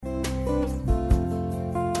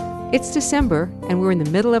It's December, and we're in the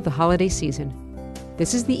middle of the holiday season.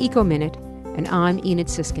 This is the Eco Minute, and I'm Enid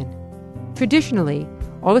Siskin. Traditionally,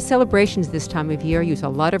 all the celebrations this time of year use a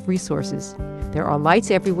lot of resources. There are lights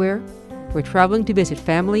everywhere. We're traveling to visit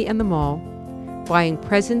family and the mall, buying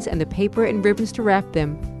presents and the paper and ribbons to wrap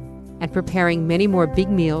them, and preparing many more big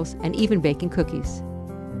meals and even baking cookies.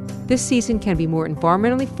 This season can be more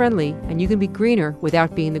environmentally friendly, and you can be greener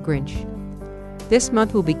without being the Grinch. This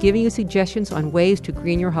month we'll be giving you suggestions on ways to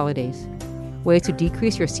green your holidays, ways to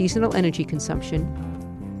decrease your seasonal energy consumption,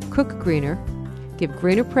 cook greener, give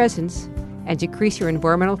greener presents, and decrease your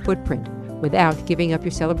environmental footprint without giving up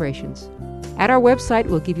your celebrations. At our website,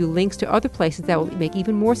 we'll give you links to other places that will make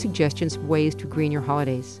even more suggestions for ways to green your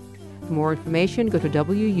holidays. For more information, go to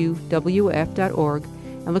wuwf.org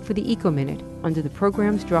and look for the Eco Minute under the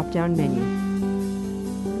program's drop-down menu.